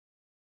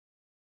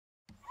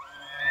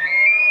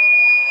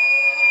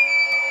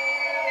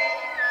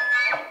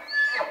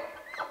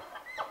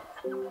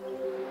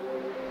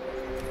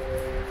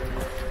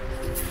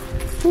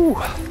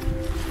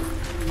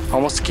Whew.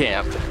 Almost to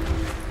camp.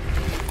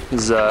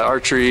 This is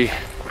Archery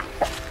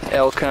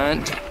Elk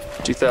hunt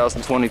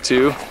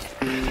 2022,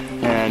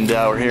 and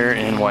we're here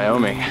in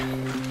Wyoming.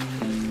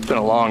 It's been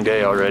a long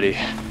day already.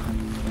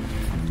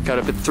 Got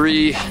up at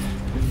 3,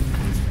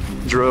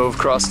 drove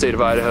across the state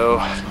of Idaho,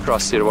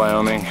 across the state of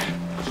Wyoming,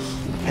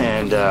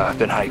 and I've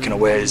been hiking a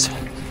ways.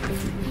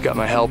 Got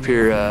my help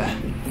here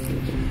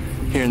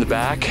here in the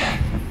back.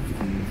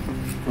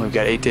 We've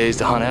got 8 days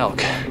to hunt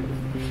elk.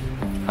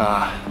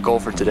 Goal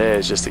for today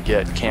is just to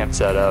get camp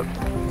set up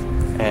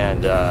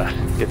and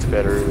get to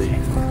bed early.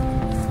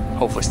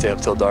 Hopefully stay up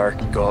till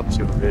dark and go up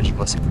to a ridge and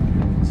listen for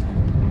birds.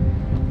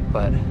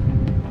 But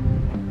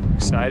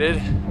excited.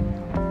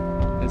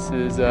 This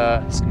is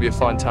gonna be a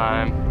fun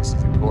time. This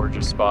is a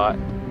gorgeous spot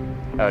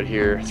out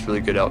here. It's really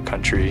good elk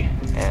country,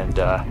 and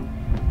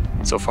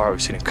so far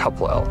we've seen a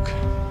couple elk,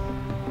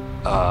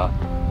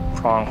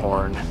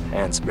 pronghorn,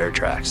 and some bear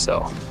tracks.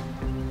 So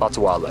lots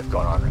of wildlife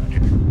going on around here.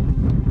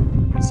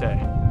 What do you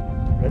say?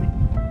 Ready?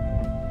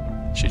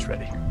 She's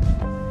ready.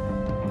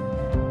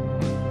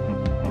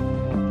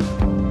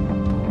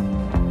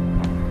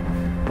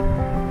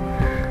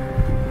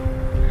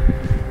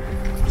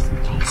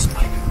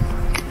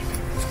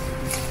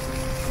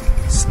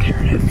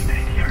 Staring at me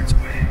 90 yards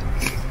away.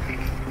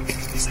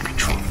 He's like a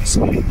trophy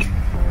snake.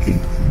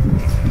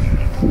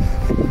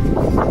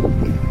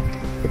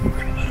 We're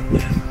gonna let him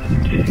live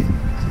another day.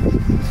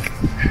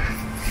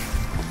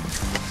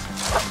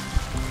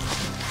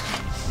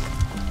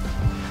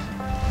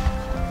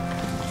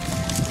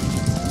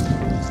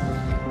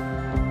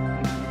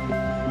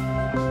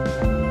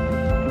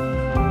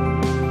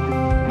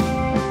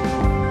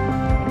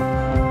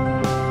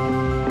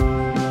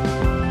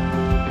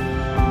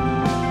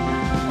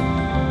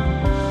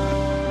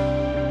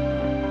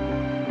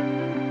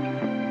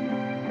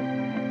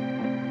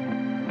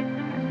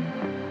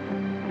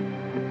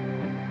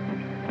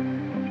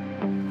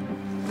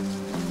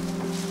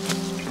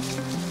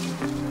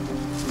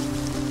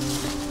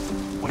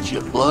 You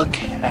look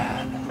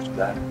at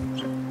that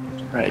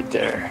right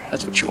there.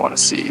 That's what you want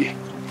to see.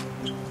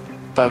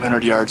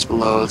 500 yards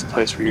below the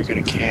place where you're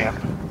going to camp.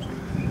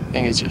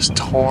 Thing is just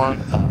torn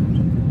up.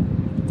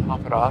 To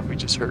top it off, we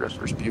just heard our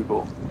first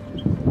bugle,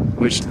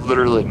 which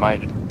literally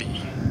might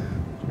be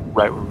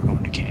right where we're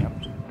going to camp.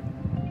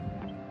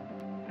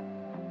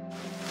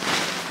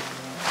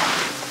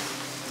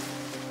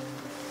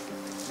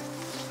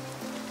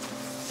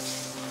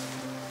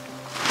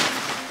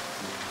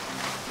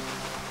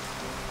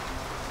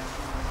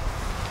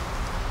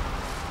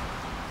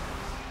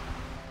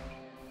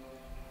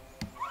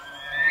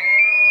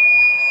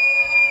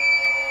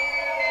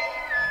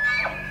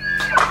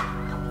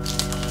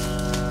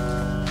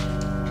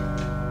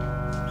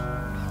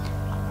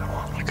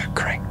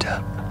 Cranked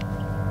up.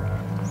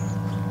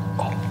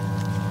 Oh.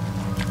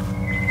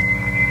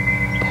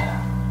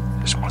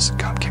 Just wants to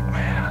come kick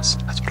my ass.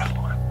 That's what I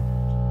want.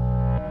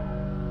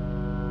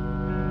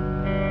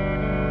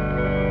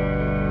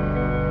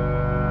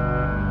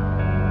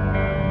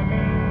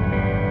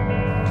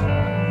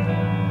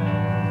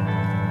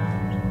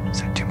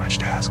 Is that too much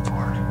to ask for?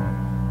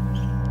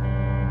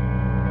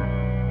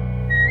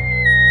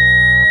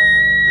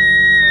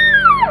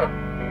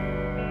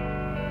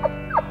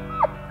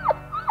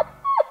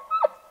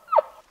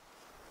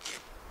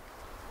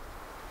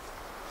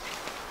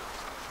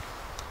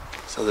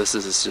 So this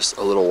is just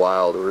a little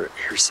wild. We're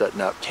here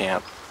setting up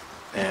camp,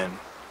 and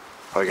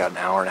probably got an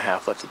hour and a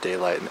half left of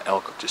daylight, and the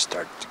elk have just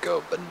started to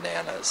go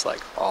bananas,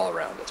 like all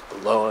around us,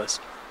 below us,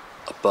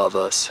 above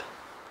us.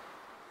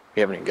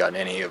 We haven't even gotten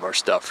any of our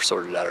stuff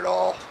sorted out at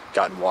all,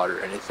 gotten water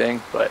or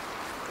anything, but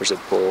there's a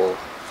bull.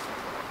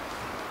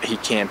 He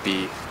can't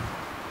be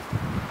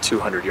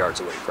 200 yards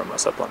away from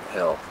us up on the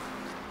hill,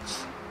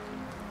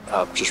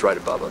 just right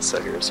above us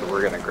out here. So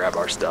we're gonna grab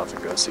our stuff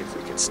and go see if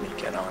we can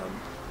sneak in on him.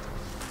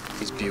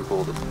 He's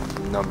bugled a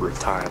number of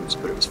times,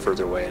 but it was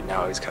further away, and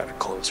now he's kind of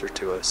closer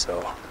to us, so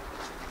I'm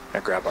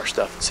gonna grab our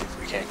stuff and see if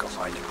we can't go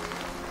find him.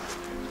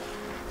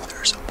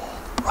 There's a bull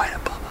right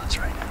above us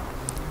right now.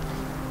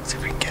 Let's see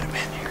if we can get him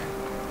in here.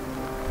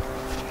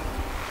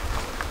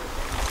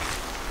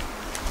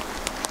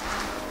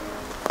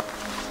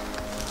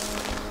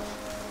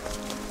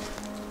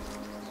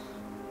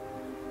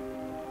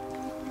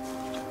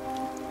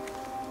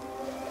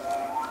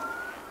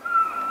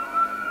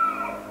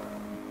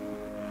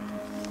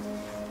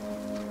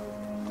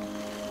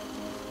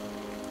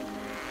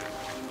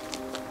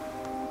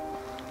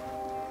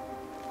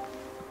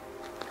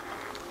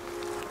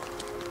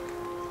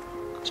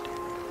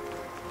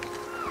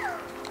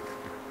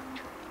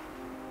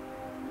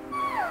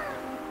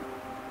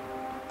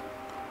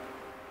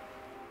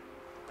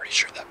 Pretty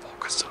sure that bull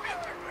could still be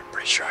up there, but I'm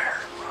pretty sure I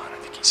heard him run. I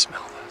think he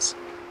smelled us.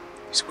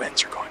 These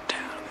winds are going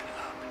down and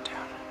up and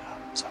down and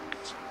up. So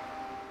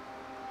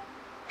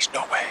there's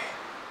no way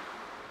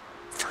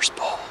first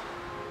bull,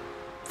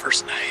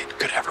 first night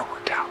could ever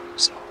work out.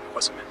 So it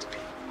wasn't meant to be.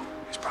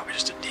 It was probably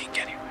just a dink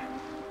anyway.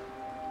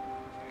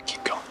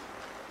 Keep going.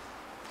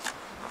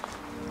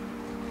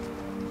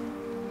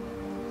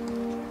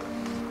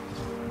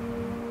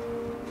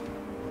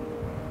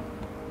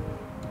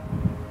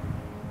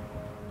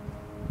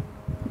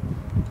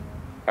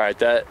 All right,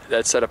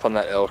 that setup on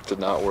that elk did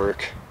not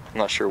work. I'm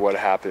not sure what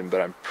happened, but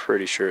I'm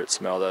pretty sure it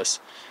smelled us.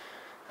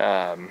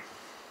 And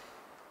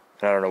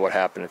I don't know what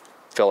happened. It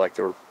felt like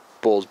there were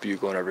bulls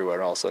bugling everywhere,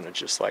 and all of a sudden it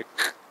just like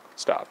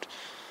stopped.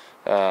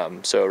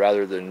 So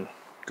rather than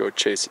go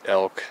chase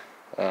elk,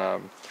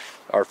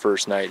 our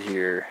first night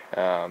here,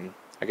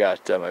 I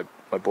got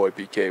my boy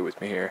BK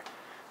with me here.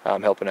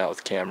 I'm helping out with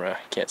the camera.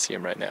 Can't see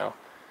him right now.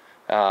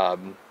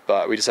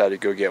 But we decided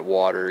to go get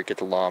water, get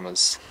the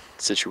llamas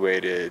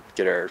situated,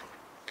 get our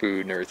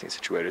food and everything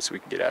situated so we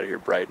can get out of here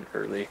bright and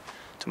early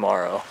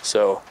tomorrow.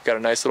 So got a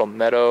nice little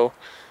meadow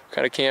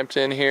kind of camped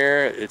in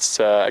here. It's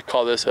I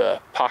call this a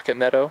pocket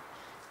meadow.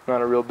 Not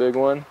a real big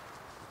one,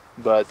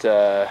 but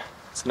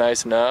it's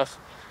nice enough.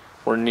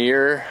 We're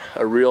near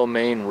a real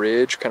main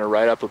ridge kind of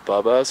right up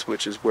above us,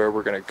 which is where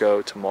we're going to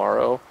go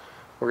tomorrow.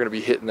 We're going to be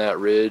hitting that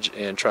ridge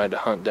and trying to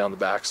hunt down the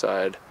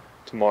backside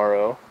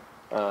tomorrow.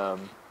 Got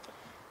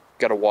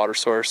a water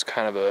source,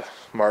 kind of a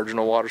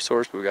marginal water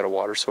source, but we got a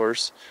water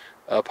source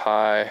up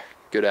high,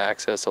 good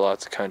access to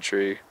lots of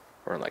country.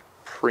 We're in like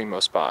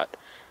primo spot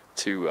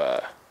to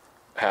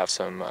have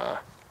some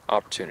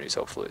opportunities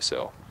hopefully.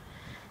 So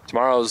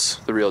tomorrow's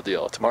the real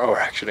deal. Tomorrow we're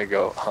actually gonna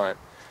go hunt.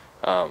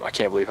 I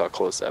can't believe how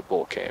close that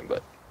bull came,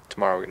 but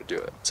tomorrow we're gonna do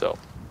it. So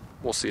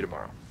we'll see you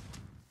tomorrow.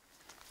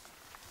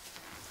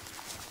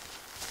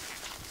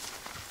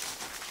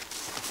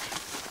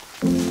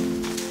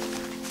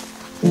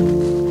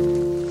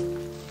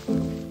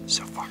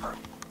 So far,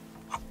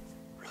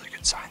 really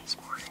good sign this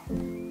morning.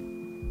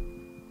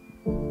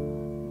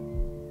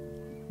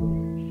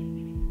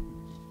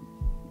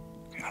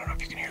 I don't know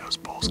if you can hear those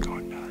bulls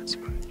going nuts,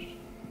 but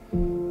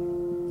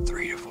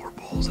 3 to 4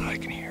 bulls that I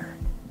can hear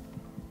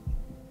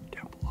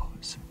down below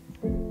us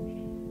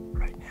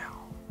right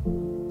now.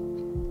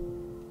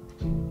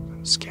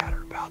 I'm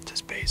scattered about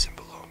this basin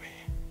below me.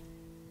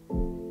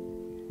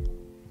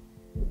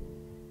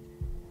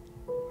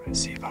 I'm gonna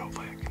see if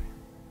hopefully I can.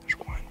 There's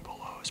one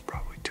below us,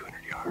 probably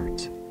 200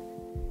 yards.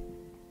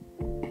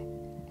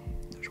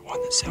 There's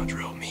one that sounds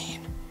real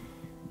mean,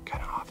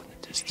 kind of off in the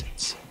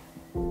distance.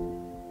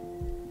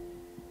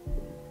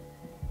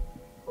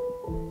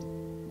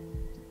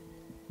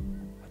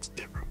 That's a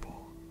different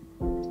bull.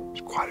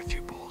 There's quite a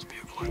few bulls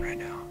bugling right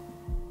now.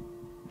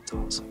 It's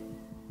awesome.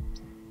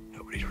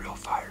 Nobody's real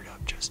fired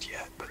up just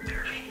yet, but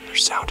they're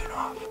sounding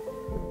off.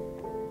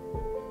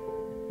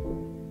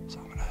 So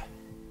I'm gonna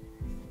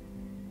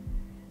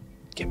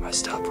get my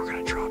stuff. We're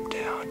gonna drop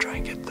down, try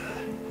and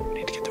we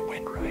need to get the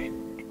wind right.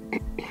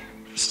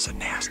 This is a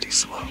nasty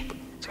slope,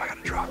 so I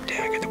gotta drop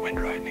down, get the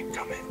wind right, and then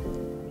come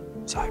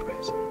in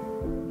sideways.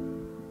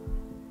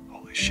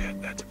 Holy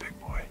shit, that's a big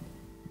boy.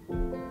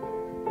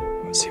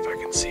 Let's see if I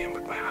can see him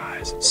with my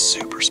eyes. It's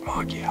super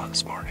smoggy out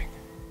this morning.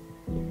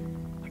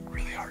 Like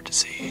really hard to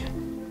see.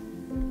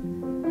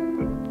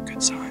 But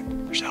good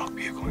sign. There's elk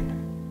bugling.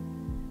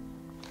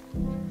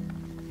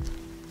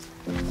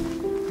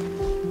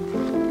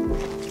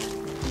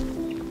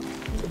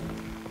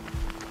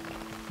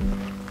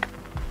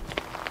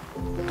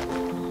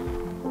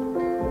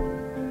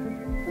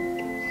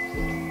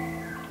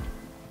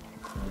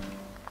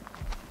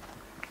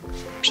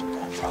 There's a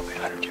bull probably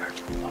 100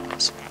 yards below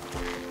us.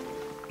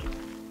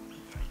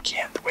 I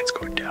can't, the wind's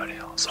going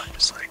downhill, so I'm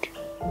just like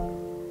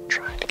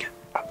trying to get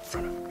up in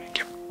front of him and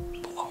get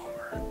below him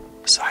or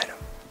beside him.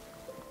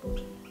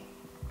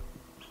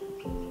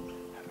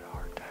 Having a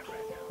hard time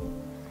right now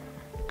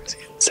because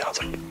it sounds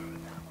like they're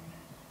moving that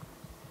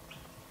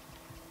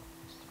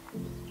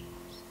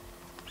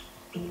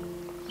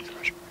way. So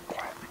I should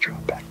quietly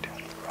drop back down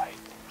to the right,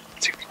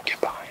 see if we can get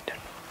behind him,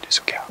 do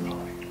some cow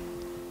calling.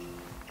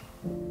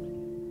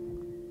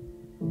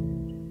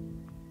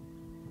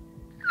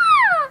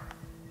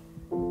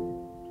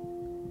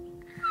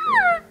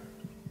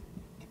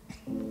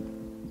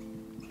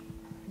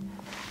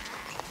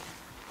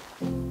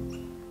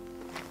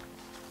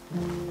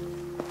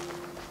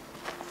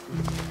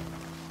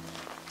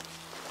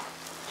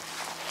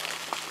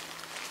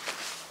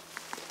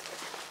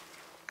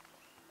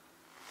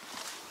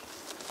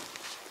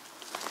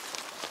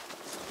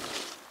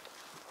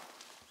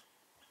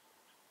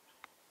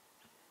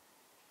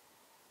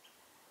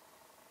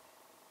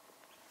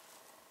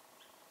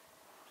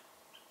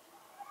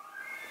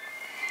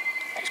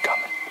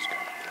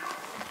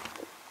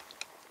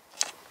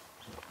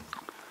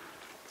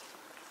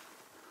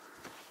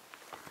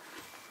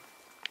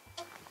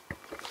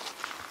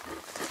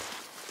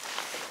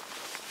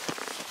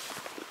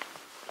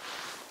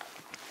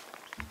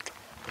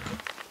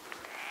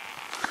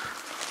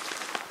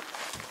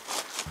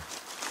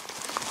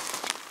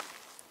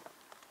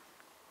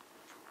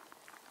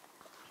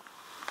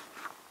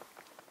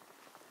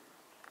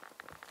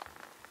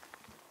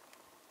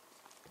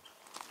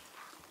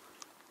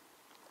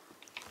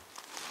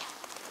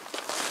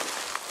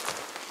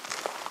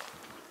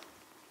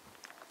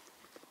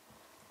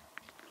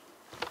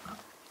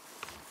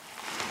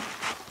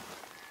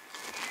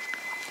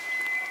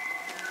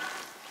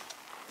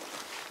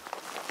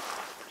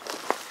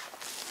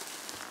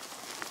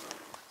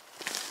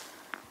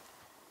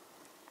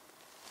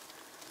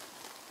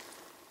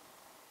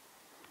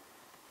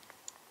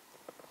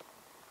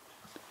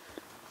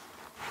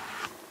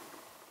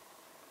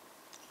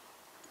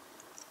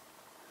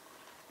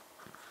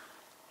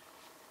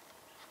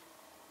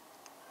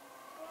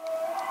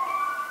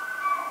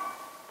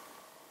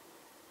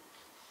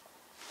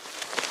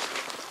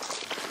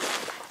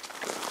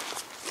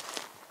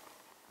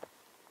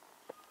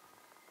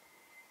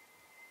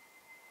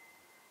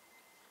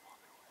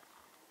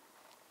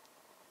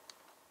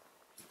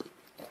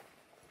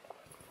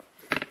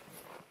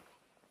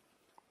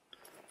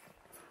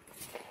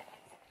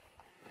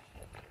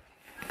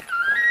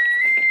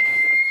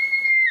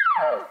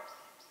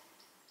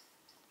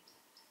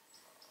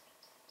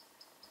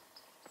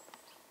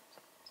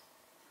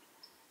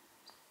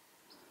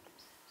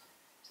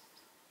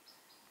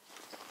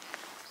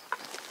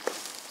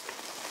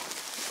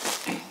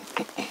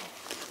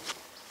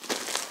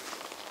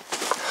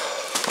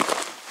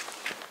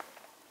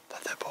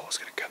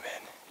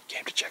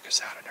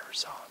 us out, I never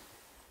saw him.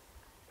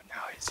 But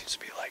now he seems to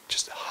be like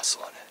just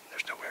hustling it, and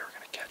there's no way we're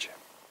gonna catch him.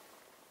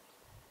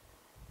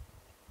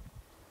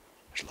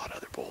 There's a lot of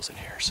other bulls in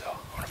here, so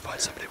I want to find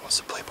somebody who wants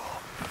to play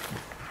ball.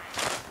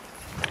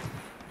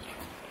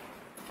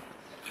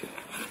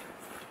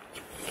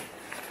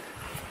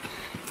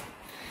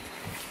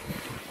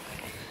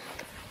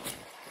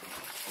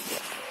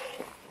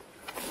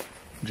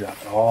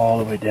 Dropped all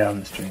the way down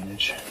this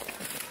drainage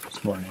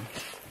this morning.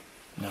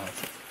 Now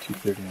it's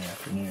 2:30 in the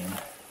afternoon.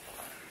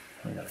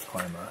 We gotta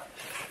climb a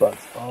bus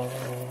all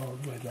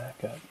the way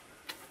back up.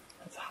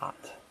 It's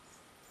hot.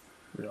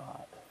 Real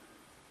hot.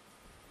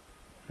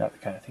 Not the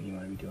kind of thing you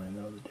want to be doing in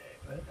the middle of the day,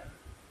 but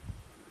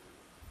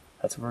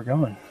that's where we're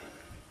going.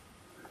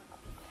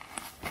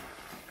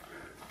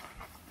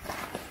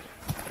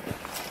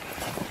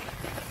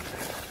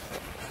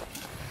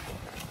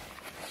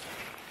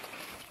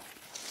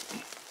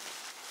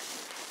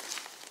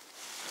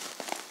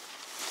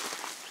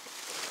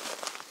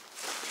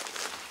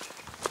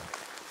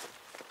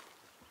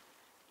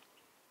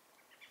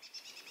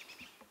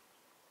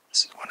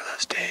 This is one of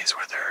those days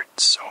where there are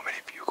so many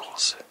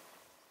bugles.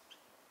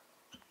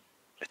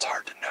 It's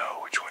hard to know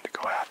which one to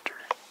go after.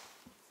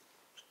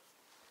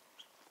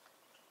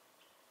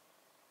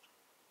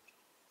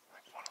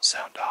 Like one will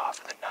sound off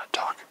and then not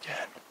talk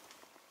again.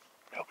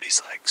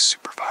 Nobody's like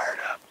super fired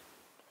up.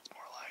 It's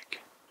more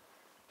like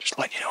just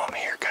letting you know I'm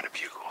here kind of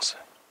bugles.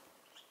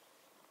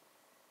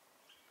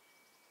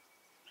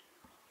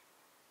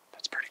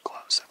 That's pretty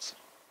close. That's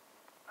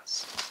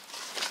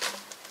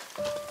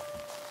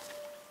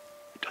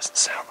it doesn't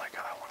sound like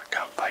I want to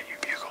come fight you,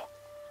 bugle.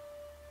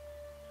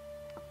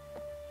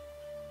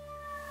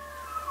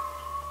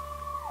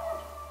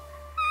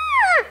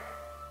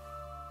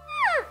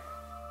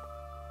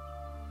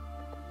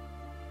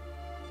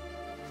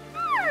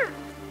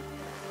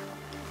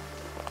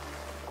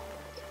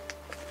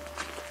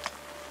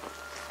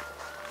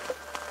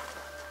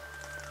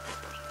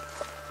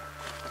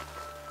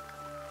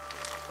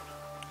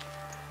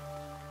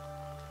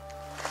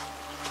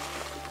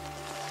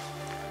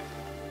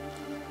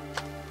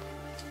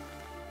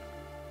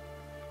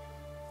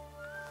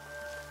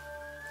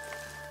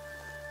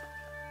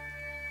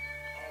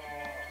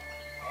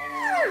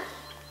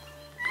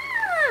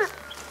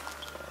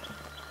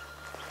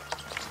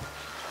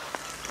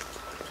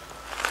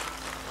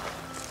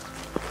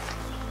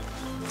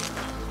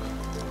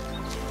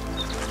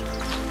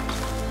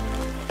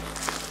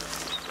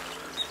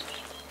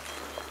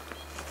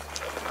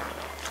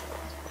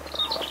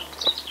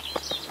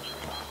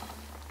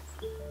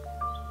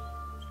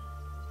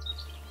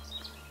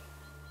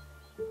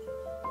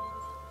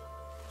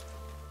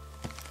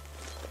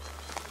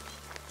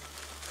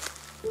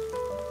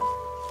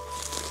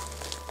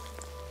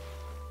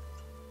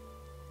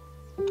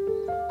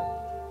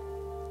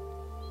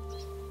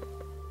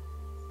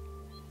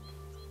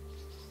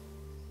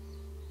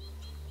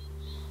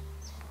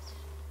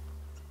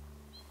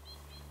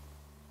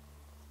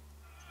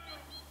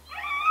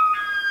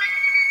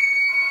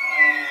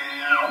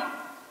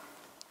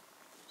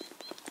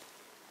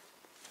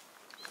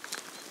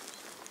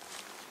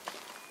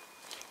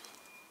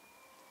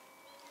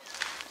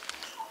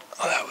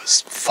 Oh, that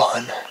was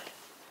fun.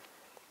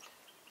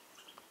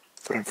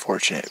 But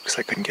unfortunate because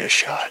I couldn't get a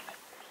shot.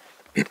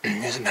 He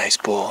was a nice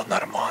bull,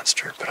 not a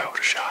monster, but I would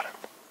have shot him.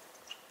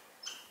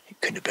 He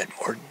couldn't have been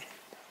more than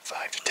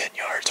 5 to 10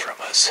 yards from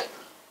us at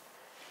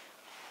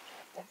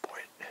one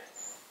point.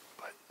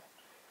 But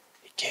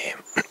he came.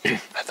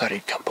 I thought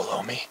he'd come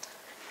below me.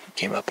 He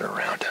came up and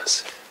around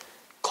us.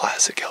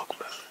 Classic elk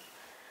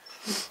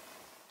move.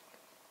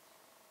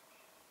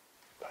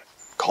 But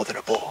called it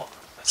a bull.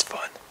 That's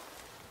fun.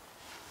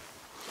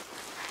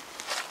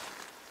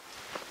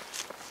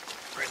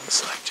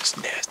 It's like just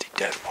nasty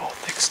dead wall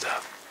thick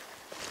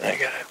stuff. And I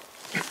gotta,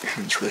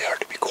 it's really hard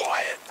to be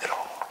quiet at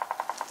all.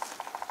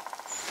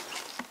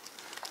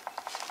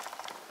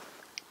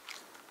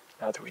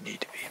 Not that we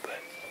need to be, but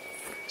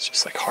it's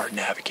just like hard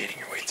navigating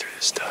your way through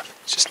this stuff.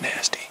 It's just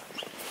nasty.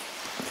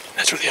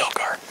 That's where the elk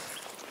are.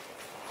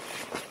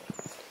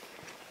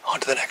 On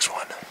to the next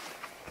one.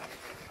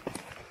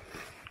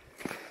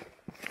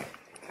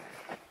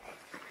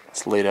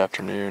 It's late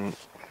afternoon.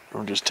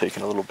 We're just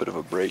taking a little bit of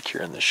a break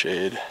here in the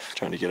shade,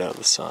 trying to get out of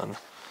the sun.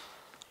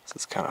 So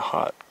it's kind of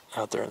hot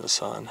out there in the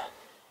sun.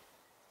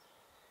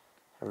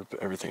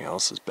 Everything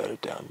else is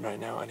bedded down right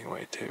now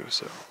anyway too,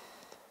 so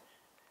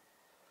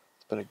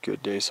it's been a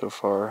good day so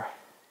far.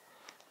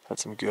 Had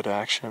some good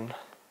action.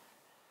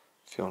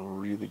 Feeling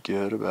really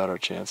good about our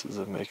chances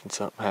of making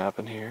something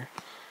happen here.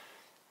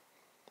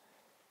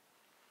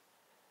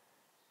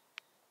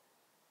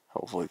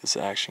 Hopefully this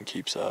action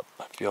keeps up.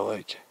 I feel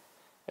like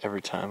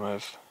every time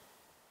I've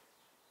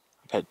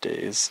had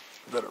days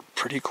that are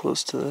pretty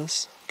close to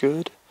this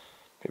good.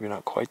 Maybe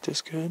not quite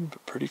this good,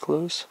 but pretty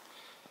close.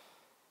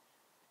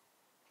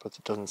 But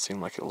it doesn't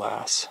seem like it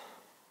lasts.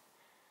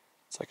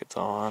 It's like it's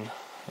on,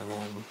 and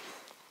then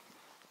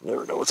you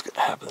never know what's going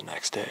to happen the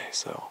next day.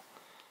 So,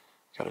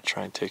 got to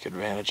try and take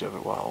advantage of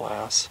it while it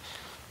lasts.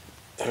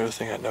 The other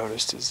thing I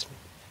noticed is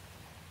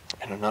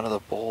And none of the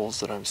bulls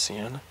that I'm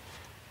seeing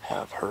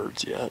have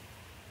herds yet.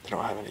 They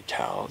don't have any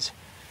cows.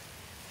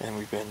 And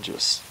we've been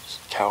just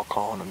cow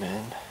calling them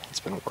in. It's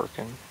been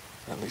working.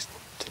 At least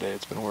today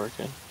it's been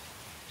working.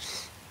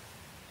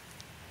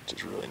 Which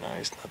is really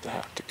nice not to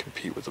have to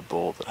compete with a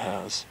bull that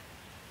has,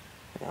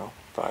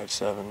 5,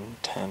 7,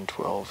 10,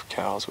 12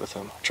 cows with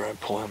him. Try and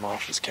pull him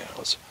off his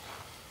cows.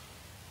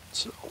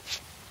 So,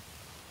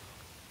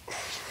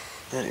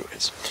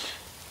 anyways,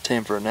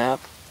 time for a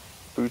nap.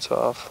 Boots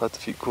off, let the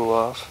feet cool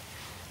off,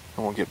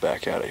 and we'll get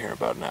back at it here in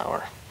about an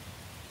hour.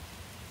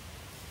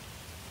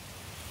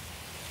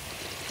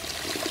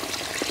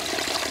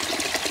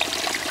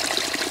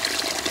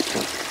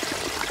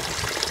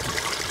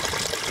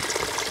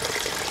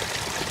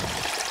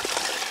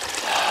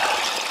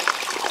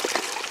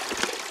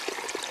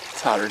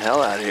 It's hotter than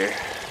hell out here.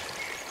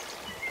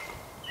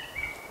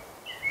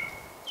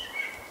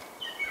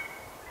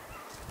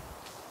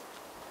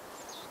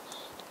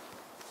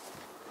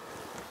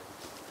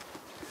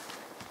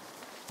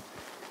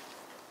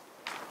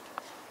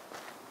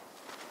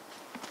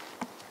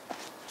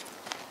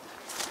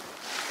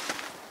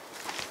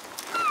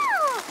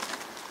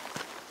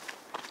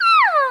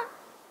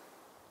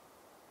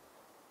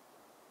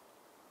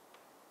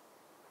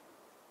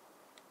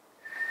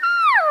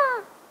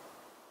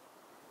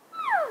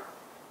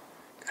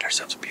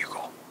 Ourselves a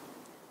bugle.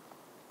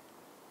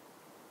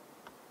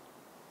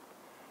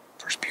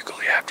 First bugle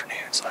of the afternoon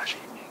 /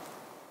 evening.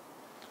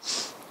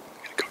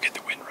 I'm gonna go get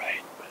the wind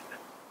right, but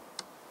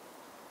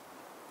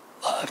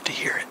love to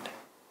hear it.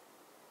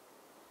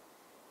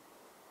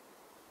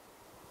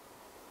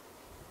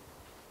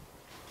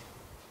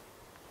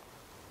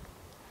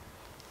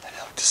 That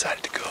elk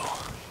decided to go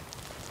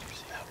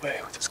that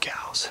way with his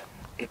cows.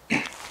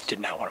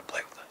 Did not want to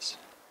play with us.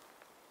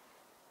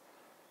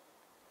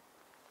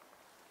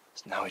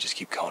 So now we just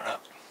keep going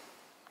up,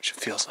 which it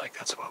feels like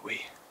that's what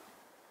we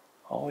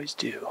always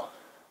do.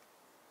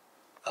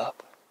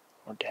 Up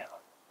or down,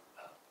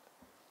 up,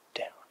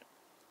 down.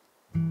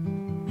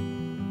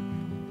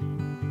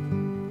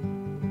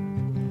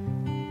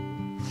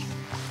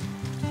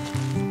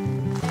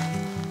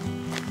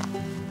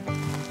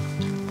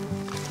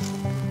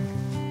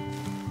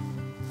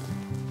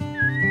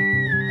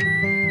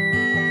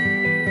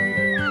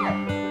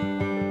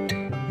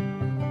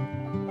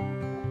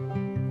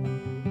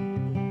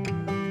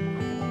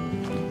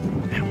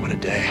 Man, what a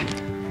day.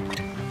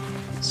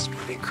 It's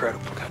pretty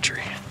incredible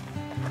country.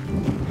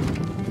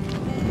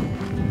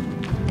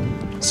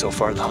 So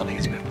far the hunting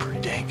has been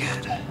pretty dang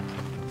good.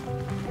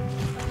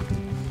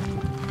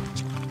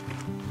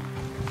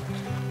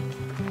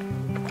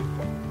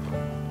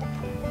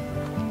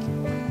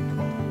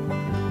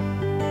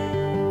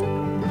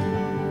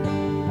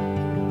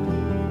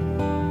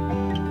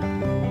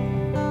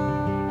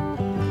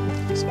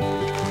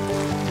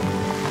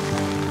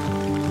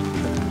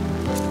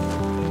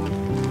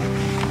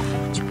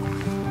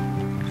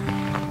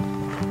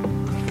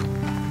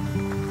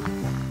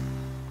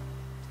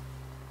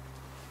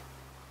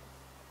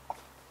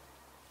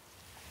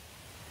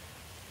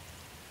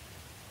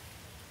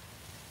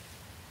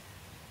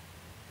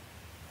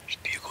 There's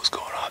bugles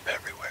going off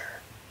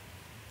everywhere.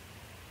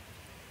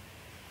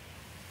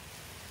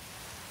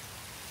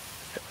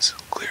 It was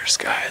clear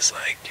skies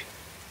like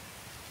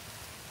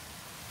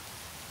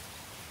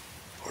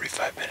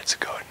 45 minutes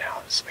ago, and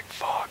now it's like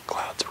fog,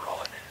 clouds are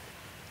rolling in.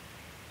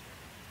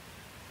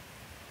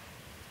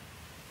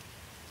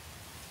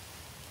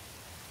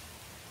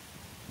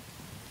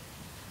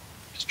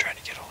 Just trying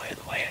to get a lay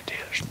of the land here.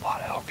 There's a lot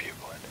of elk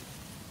bugling.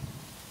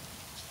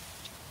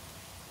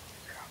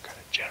 Figure out kind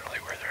of generally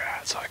where they're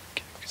at so I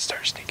can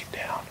start sneaking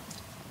down.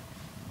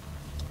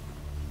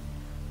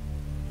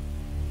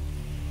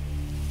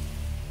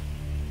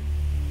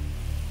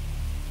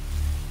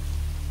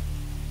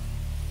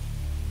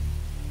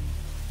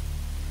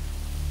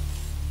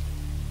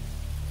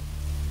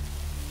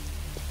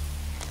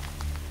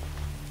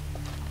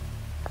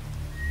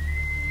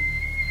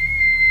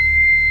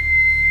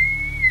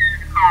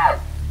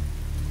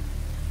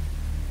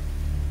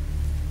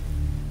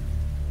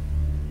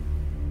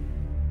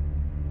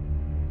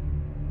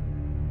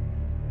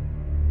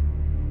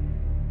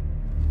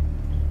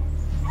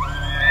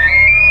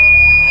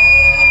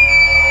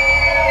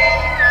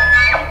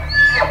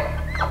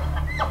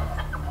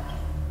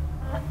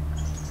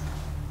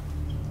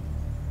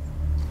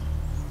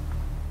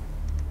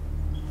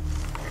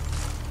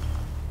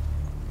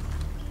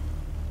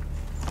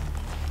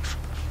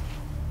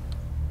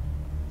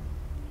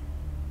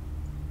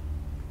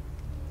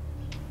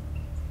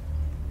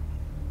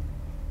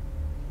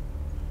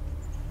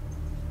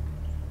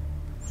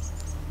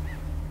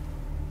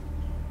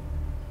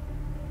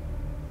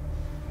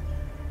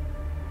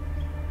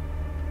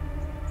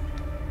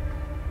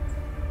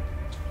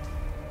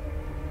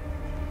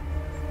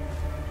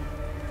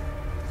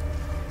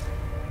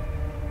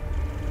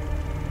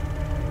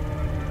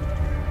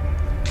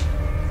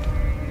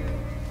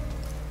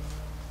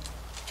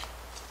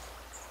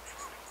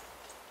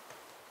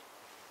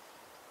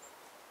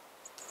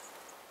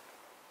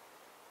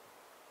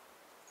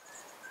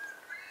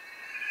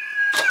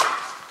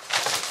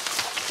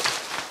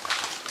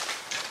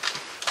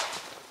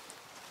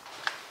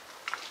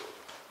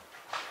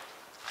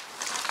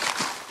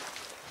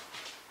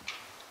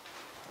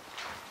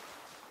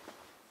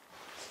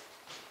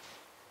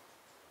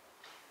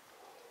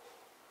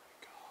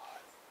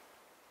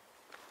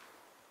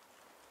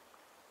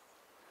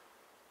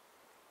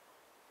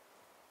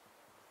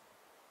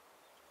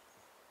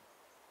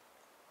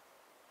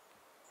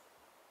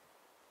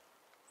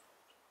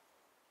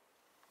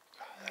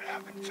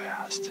 happened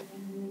fast.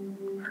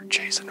 We were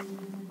chasing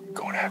him,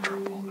 going after a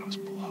bull that was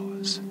below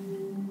us.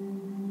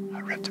 I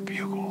ripped a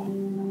bugle.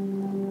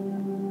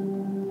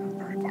 Not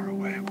very far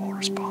away, a bull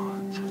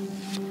responds.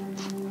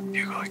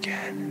 Bugle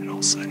again, and all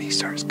of a sudden he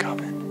starts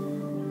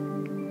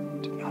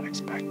coming. Did not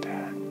expect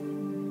that.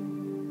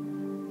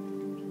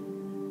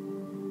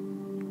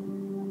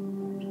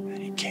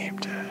 Then he came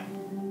to,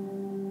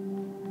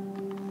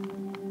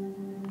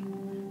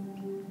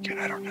 again,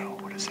 I don't know,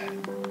 what is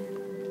it?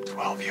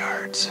 12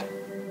 yards.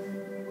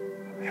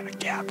 We had a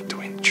gap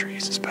between the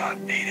trees, it's about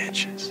 8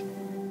 inches.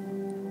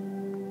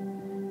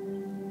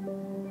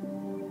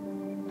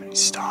 And he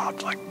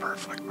stopped like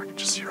perfect. I could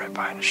just see right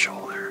behind his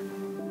shoulder.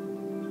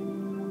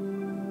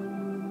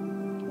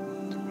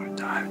 Took my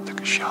time, took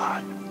a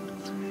shot.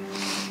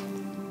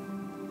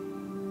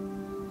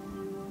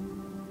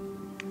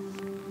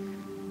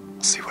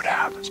 Let's see what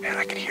happens, man.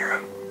 I could hear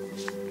him.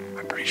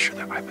 I'm pretty sure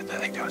that I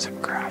think that was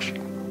him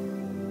crashing.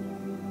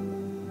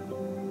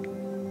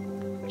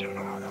 I don't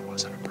know how that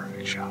wasn't a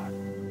perfect shot.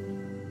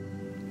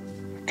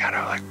 Kind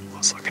of like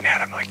was looking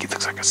at him like he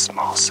looks like a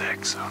small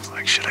 6. So I was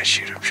like, should I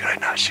shoot him? Should I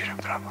not shoot him?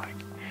 But I'm like,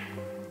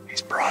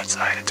 he's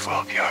broadside at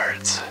 12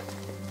 yards.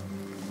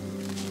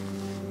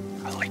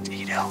 I like to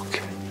eat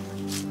elk.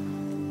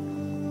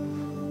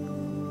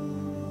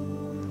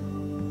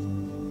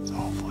 So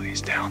hopefully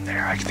he's down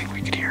there. I think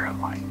we could hear him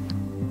like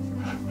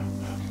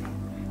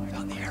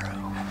on the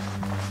arrow.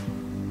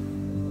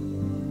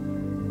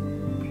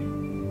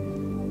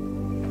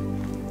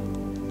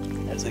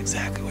 That's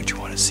exactly what you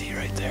want to see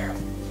right there.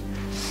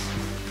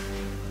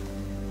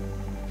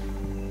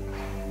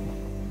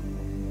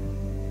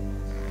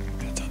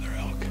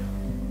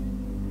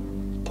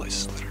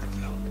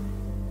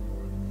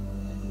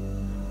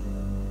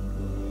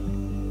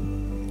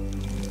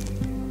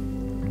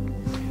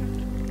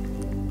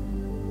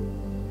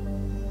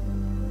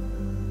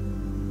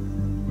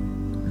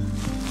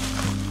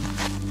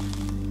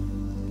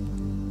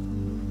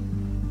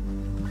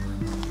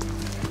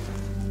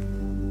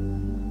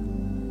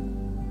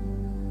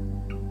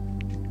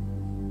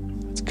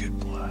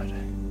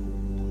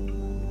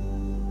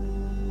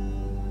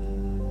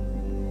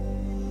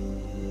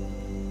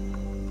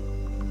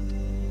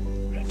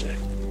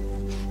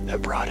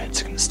 That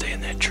broadhead's gonna stay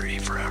in that tree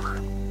forever.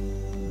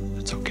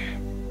 That's okay.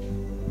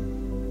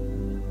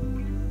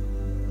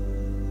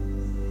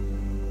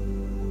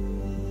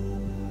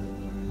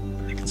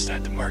 I think it's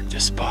time to mark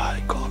this spot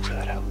and go look for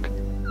that elk.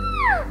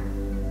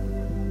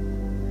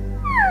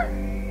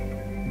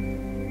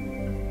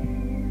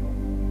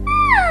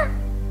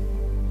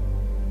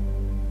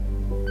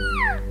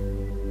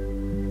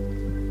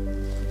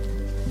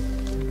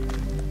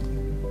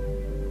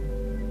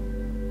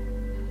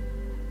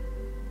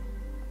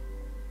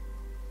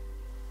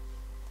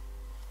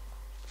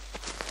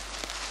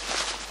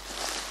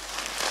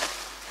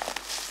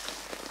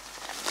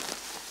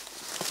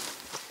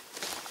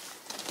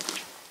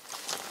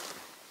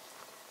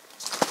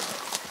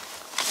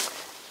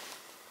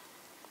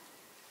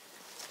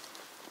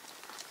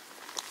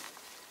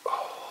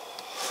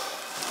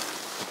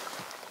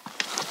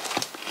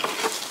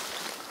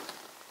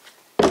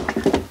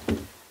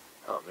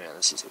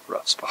 This is a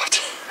rough spot.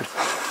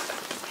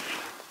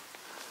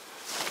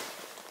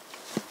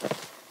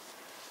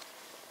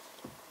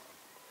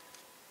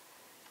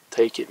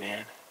 Take it,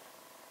 man.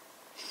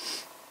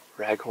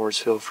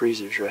 Raghorns fill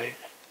freezers, right?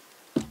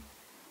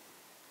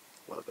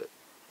 Love it.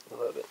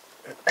 Love it.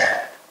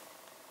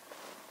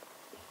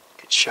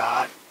 Good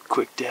shot.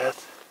 Quick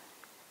death.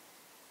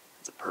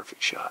 It's a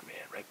perfect shot,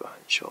 man. Right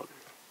behind the shoulder.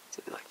 That's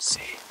what I like to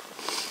see.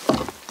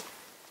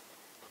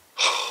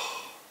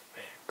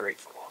 Man,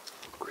 grateful.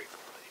 Grateful.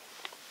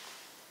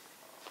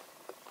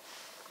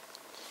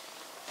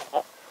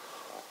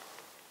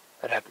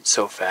 That happened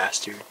so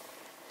fast, dude.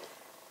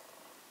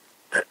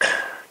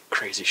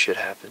 Crazy shit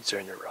happens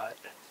during the rut.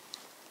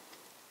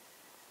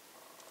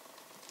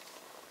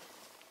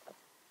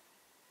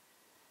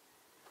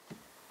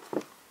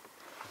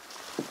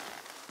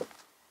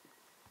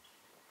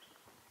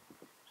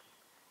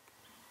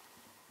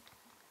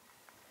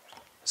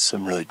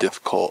 Some really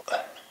difficult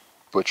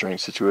butchering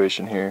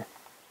situation here.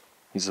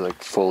 He's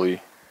like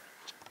fully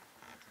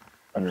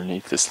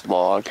underneath this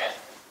log.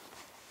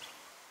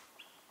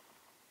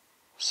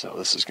 So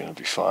this is gonna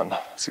be fun.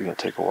 It's gonna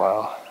take a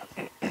while.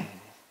 I'm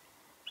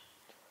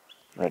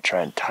gonna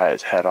try and tie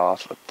his head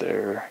off up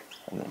there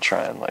and then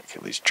try and like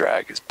at least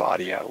drag his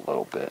body out a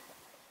little bit.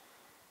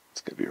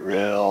 It's gonna be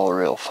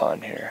real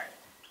fun here.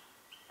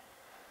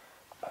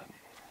 But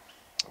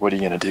what are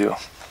you gonna do?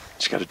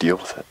 Just gotta deal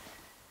with it.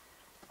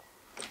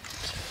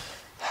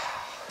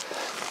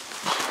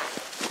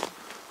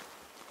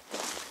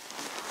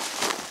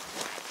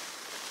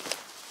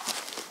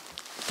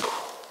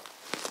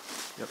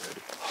 Get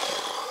ready.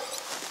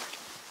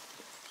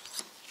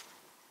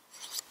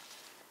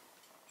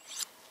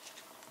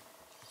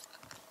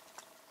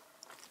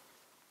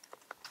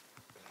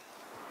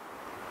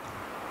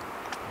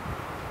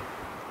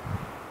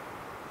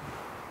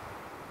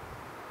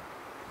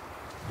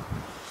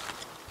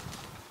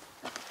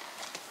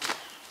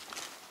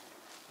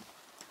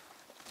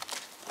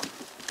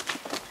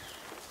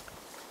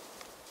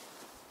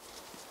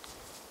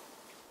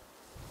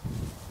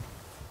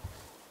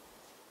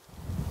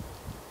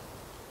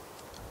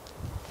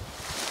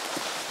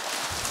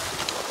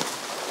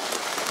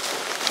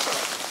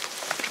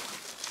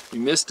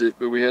 missed it,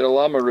 but we had a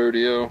llama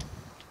rodeo.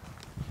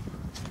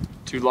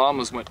 2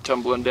 llamas went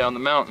tumbling down the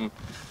mountain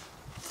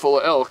full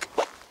of elk,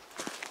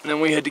 and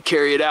then we had to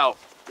carry it out.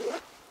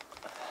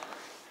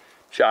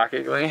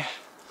 Shockingly,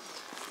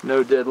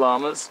 no dead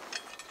llamas,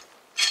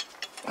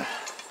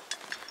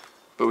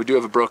 but we do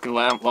have a broken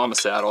llama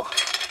saddle,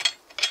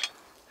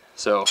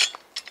 so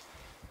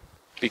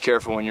be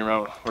careful when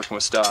you're working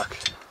with stock.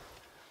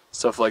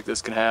 Stuff like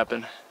this can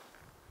happen.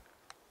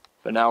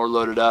 But now we're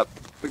loaded up.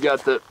 We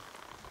got the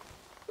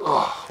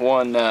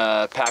one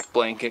pack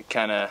blanket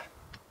kind of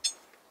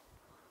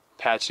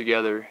patched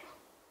together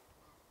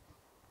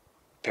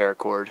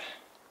paracord.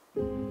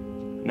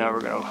 Now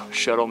we're gonna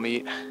shuttle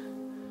meat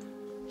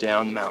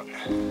down the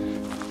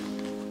mountain.